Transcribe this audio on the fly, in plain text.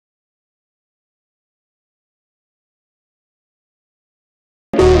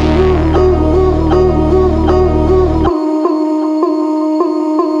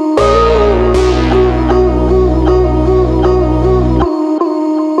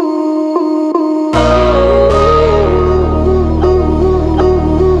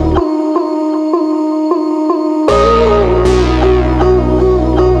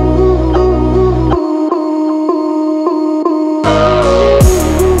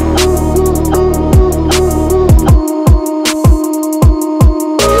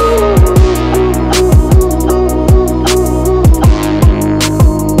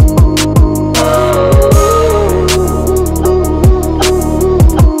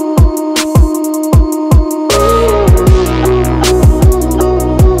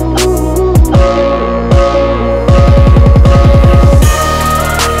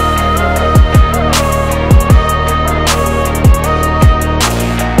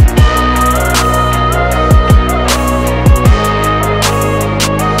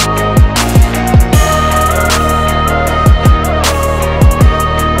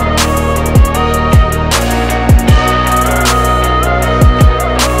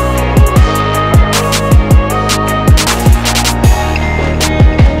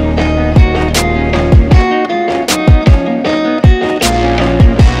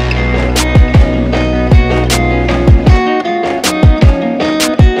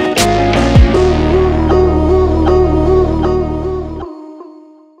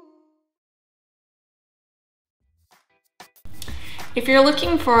If you're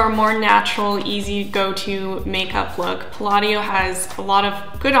looking for a more natural, easy go-to makeup look, Palladio has a lot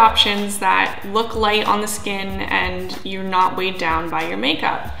of good options that look light on the skin and you're not weighed down by your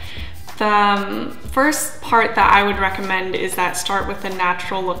makeup. The first part that I would recommend is that start with a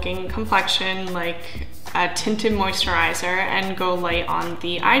natural looking complexion like a tinted moisturizer and go light on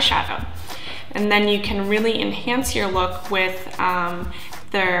the eyeshadow. And then you can really enhance your look with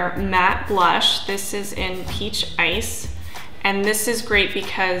their matte blush. This is in Peach Ice. And this is great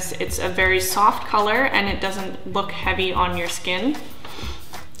because it's a very soft color and it doesn't look heavy on your skin.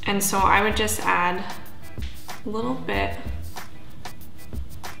 And so I would just add a little bit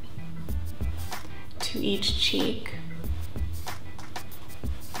to each cheek.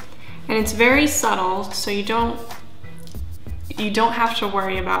 And it's very subtle, so you don't have to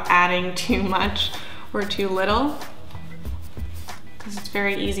worry about adding too much or too little, because it's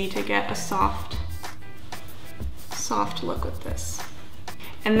very easy to get a soft look with this.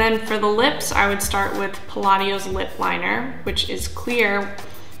 And then for the lips, I would start with Palladio's lip liner, which is clear,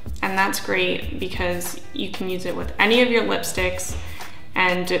 and that's great because you can use it with any of your lipsticks,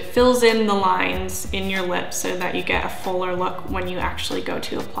 and it fills in the lines in your lips so that you get a fuller look when you actually go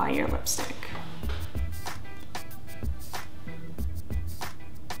to apply your lipstick.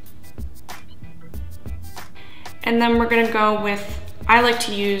 And then we're gonna go with, I like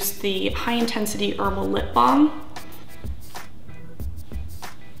to use the High Intensity Herbal Lip Balm.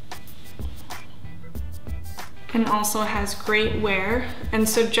 And also has great wear. And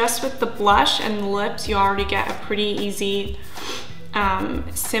so just with the blush and the lips, you already get a pretty easy,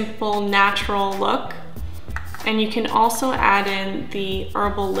 simple, natural look. And you can also add in the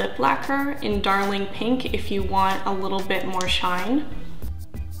Herbal Lip Lacquer in Darling Pink if you want a little bit more shine.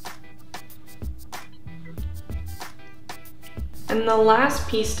 And the last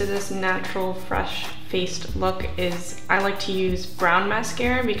piece to this natural, fresh-faced look is I like to use brown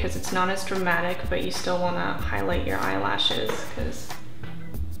mascara because it's not as dramatic, but you still want to highlight your eyelashes because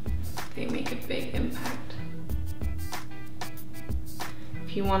they make a big impact.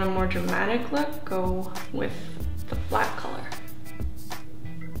 If you want a more dramatic look, go with the black color.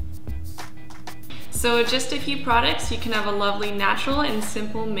 So with just a few products, you can have a lovely, natural, and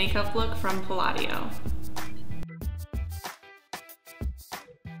simple makeup look from Palladio.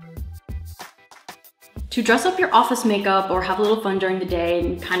 To dress up your office makeup or have a little fun during the day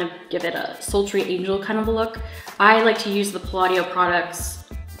and kind of give it a sultry angel kind of a look, I like to use the Palladio products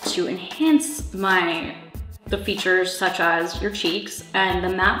to enhance the features such as your cheeks, and the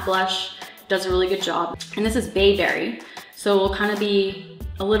matte blush does a really good job. And this is Bayberry, so it will kind of be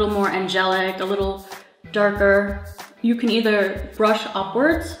a little more angelic, a little darker. You can either brush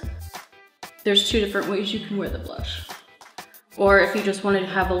upwards. There's two different ways you can wear the blush. Or if you just wanted to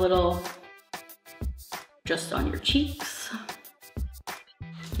have a little just on your cheeks.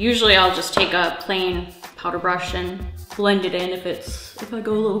 Usually I'll just take a plain powder brush and blend it in if I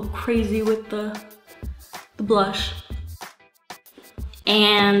go a little crazy with the blush.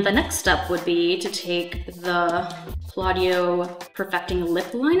 And the next step would be to take the Palladio Perfecting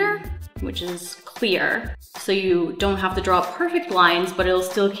Lip Liner, which is clear, so you don't have to draw perfect lines, but it'll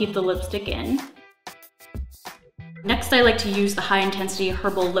still keep the lipstick in. Next, I like to use the High Intensity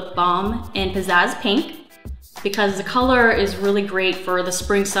Herbal Lip Balm in Pizzazz Pink, because the color is really great for the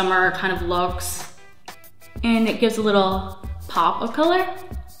spring summer kind of looks, and it gives a little pop of color.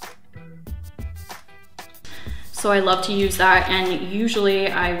 So I love to use that, and usually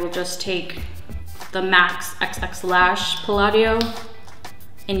I will just take the Max XX Lash Palladio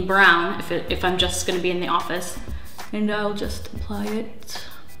in brown if I'm just gonna be in the office, and I'll just apply it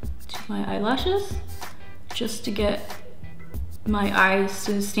to my eyelashes just to get my eyes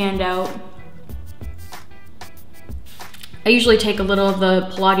to stand out. I usually take a little of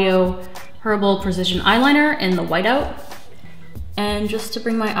the Palladio Herbal Precision Eyeliner in the whiteout, and just to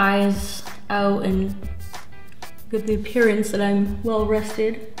bring my eyes out and give the appearance that I'm well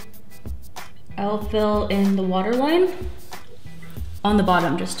rested, I'll fill in the waterline on the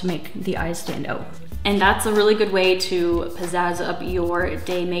bottom just to make the eyes stand out. And that's a really good way to pizzazz up your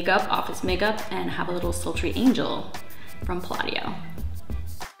day makeup, office makeup, and have a little sultry angel from Palladio.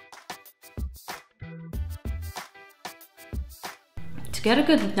 To get a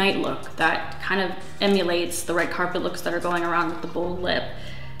good night look that kind of emulates the red carpet looks that are going around with the bold lip,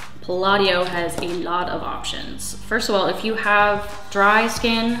 Palladio has a lot of options. First of all, if you have dry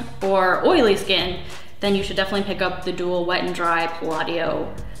skin or oily skin, then you should definitely pick up the Dual Wet and Dry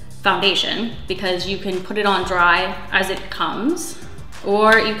Palladio foundation, because you can put it on dry as it comes,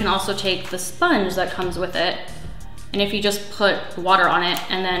 or you can also take the sponge that comes with it, and if you just put water on it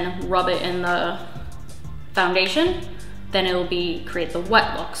and then rub it in the foundation, then it'll create the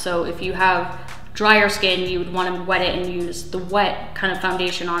wet look. So if you have drier skin, you would want to wet it and use the wet kind of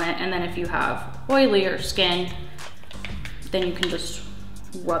foundation on it. And then if you have oilier skin, then you can just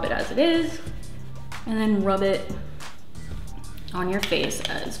rub it as it is and then rub it on your face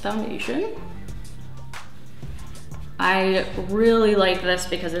as foundation. I really like this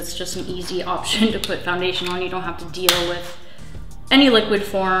because it's just an easy option to put foundation on. You don't have to deal with any liquid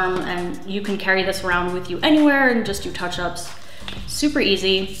form, and you can carry this around with you anywhere and just do touch-ups. Super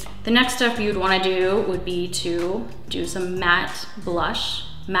easy. The next step you'd want to do would be to do some matte blush.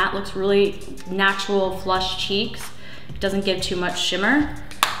 Matte looks really natural, flush cheeks. It doesn't give too much shimmer,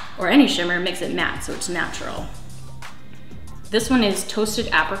 or any shimmer, it makes it matte, so it's natural. This one is Toasted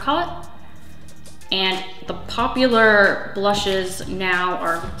Apricot, and the popular blushes now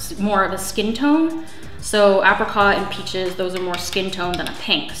are more of a skin tone. So apricot and peaches, those are more skin tone than a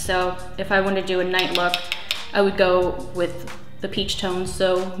pink. So if I want to do a night look, I would go with the peach tone,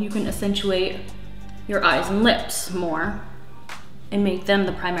 so you can accentuate your eyes and lips more and make them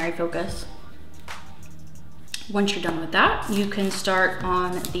the primary focus. Once you're done with that, you can start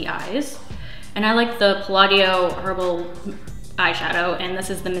on the eyes. And I like the Palladio Herbal eyeshadow, and this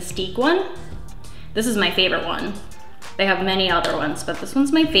is the Mystique one. This is my favorite one. They have many other ones, but this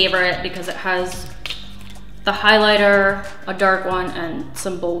one's my favorite because it has the highlighter, a dark one, and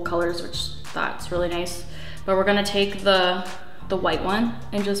some bold colors, which that's really nice. But we're gonna take the white one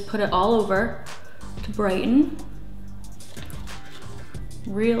and just put it all over to brighten.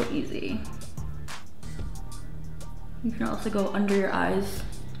 Real easy. You can also go under your eyes.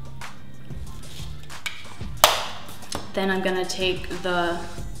 Then I'm gonna take the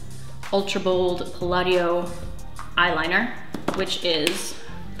Ultra Bold Palladio eyeliner, which is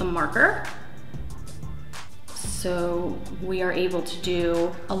the marker. So we are able to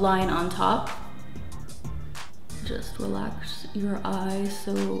do a line on top. Just relax your eyes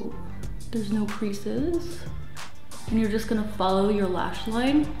so there's no creases. And you're just gonna follow your lash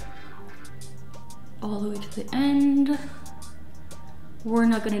line all the way to the end. We're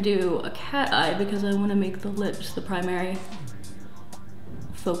not gonna do a cat eye because I wanna make the lips the primary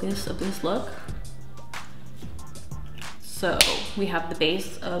focus of this look. So we have the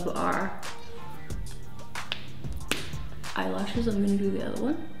base of our eyelashes. I'm gonna do the other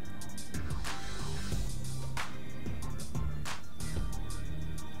one.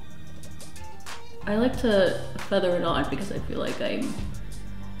 I like to feather it on because I feel like I'm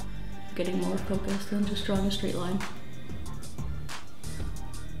getting more focused than just drawing a straight line.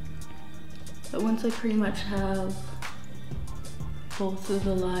 But once I pretty much have both of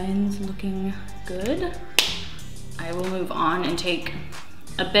the lines looking good, I will move on and take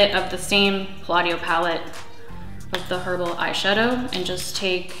a bit of the same Palladio palette of the Herbal eyeshadow and just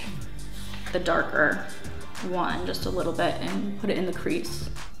take the darker one just a little bit and put it in the crease,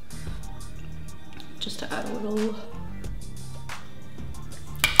 just to add a little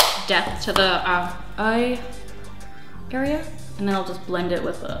depth to the eye area. And then I'll just blend it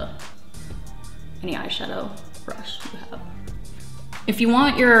with any eyeshadow brush you have. If you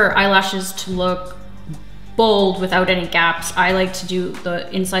want your eyelashes to look bold without any gaps, I like to do the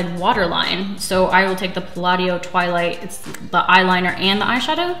inside waterline. So I will take the Palladio Twilight, it's the eyeliner and the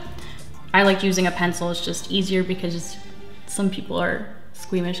eyeshadow. I like using a pencil, it's just easier because some people are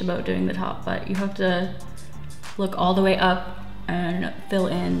squeamish about doing the top, but you have to look all the way up and fill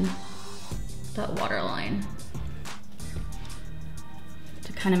in that waterline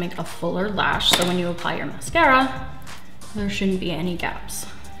to kind of make a fuller lash. So when you apply your mascara, there shouldn't be any gaps.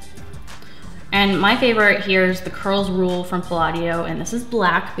 And my favorite here is the Curls Rule from Palladio, and this is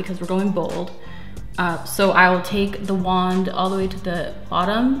black because we're going bold. So I will take the wand all the way to the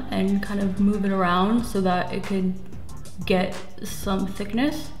bottom and kind of move it around so that it could get some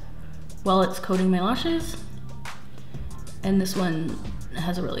thickness while it's coating my lashes. And this one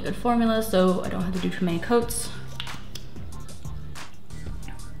has a really good formula, so I don't have to do too many coats.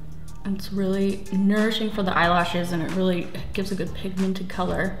 It's really nourishing for the eyelashes, and it really gives a good pigmented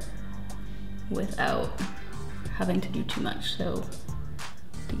color without having to do too much. So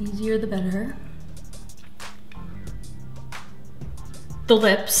the easier the better. The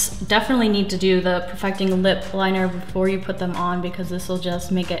lips, definitely need to do the perfecting lip liner before you put them on because this will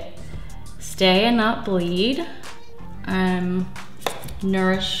just make it stay and not bleed.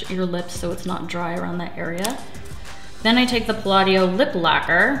 Nourish your lips so it's not dry around that area. Then I take the Palladio lip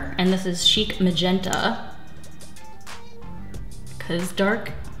lacquer, and this is Chic Magenta, because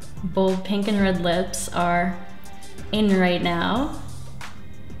dark, bold pink and red lips are in right now.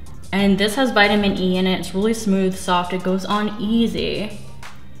 And this has vitamin E in it. It's really smooth, soft, it goes on easy.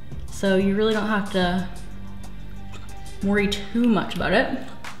 So you really don't have to worry too much about it.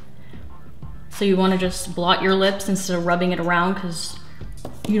 So you wanna just blot your lips instead of rubbing it around, because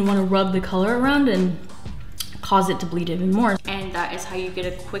you don't wanna rub the color around and cause it to bleed even more. And that is how you get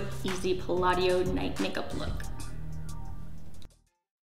a quick, easy Palladio night makeup look.